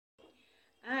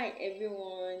Hi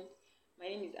everyone, my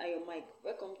name is Ayomike.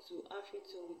 Welcome to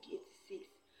AFRI-TUNES Week 86.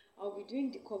 I'll be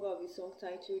doing the cover of a song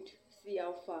titled See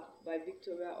How Far by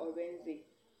Orenze,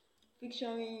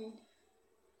 featuring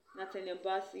Nathaniel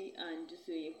Bassi and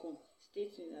Dusoyekon. Stay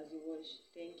tuned as you watch.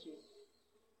 Thank you.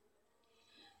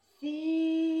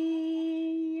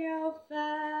 See how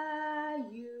far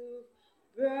you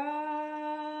brought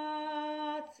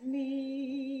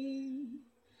me,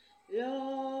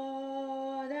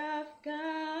 Lord, I've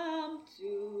come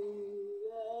to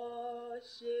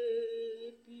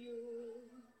worship you.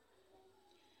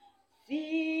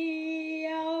 See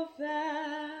how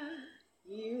far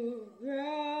you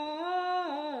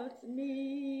brought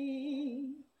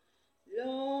me,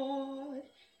 Lord,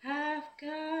 I've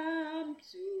come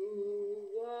to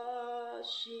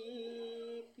worship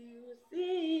you.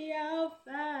 See how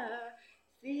far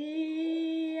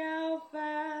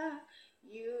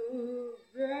you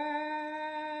brought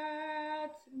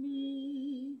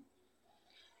me,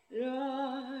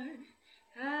 Lord,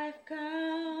 I've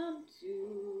come to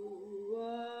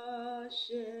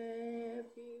worship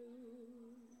you.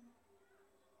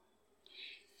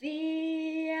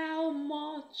 See how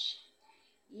much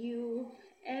you've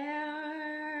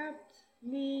helped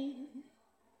me,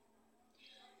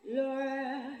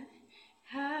 Lord,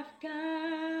 I've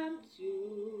come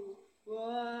to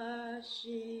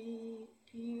worship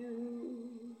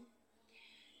you.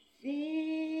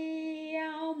 See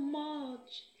how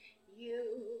much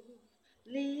you've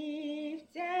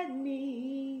lifted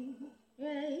me,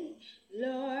 hey,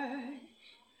 Lord,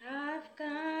 I've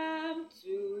come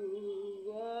to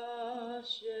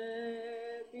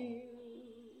worship you.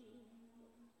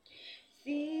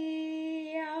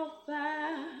 See how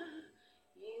far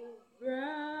you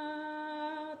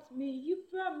brought me. You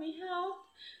brought me out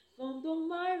from the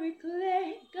miry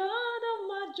clay, God of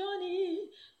my journey,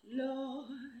 Lord,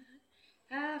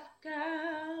 I've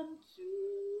come to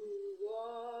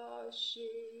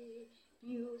worship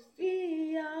you.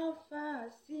 See how far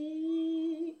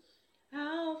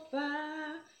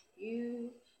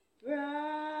you brought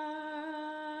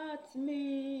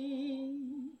me,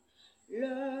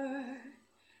 Lord,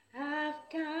 I've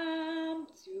come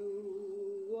to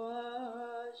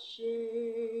worship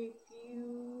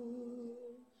you.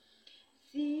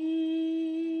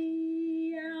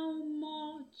 See how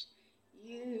much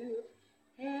you've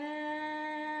helped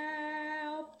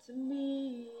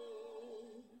me,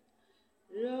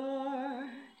 Lord,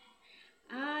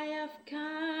 I have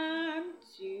come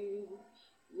to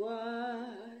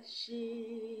worship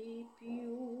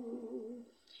you.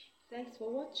 Thanks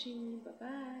for watching. Bye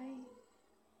bye.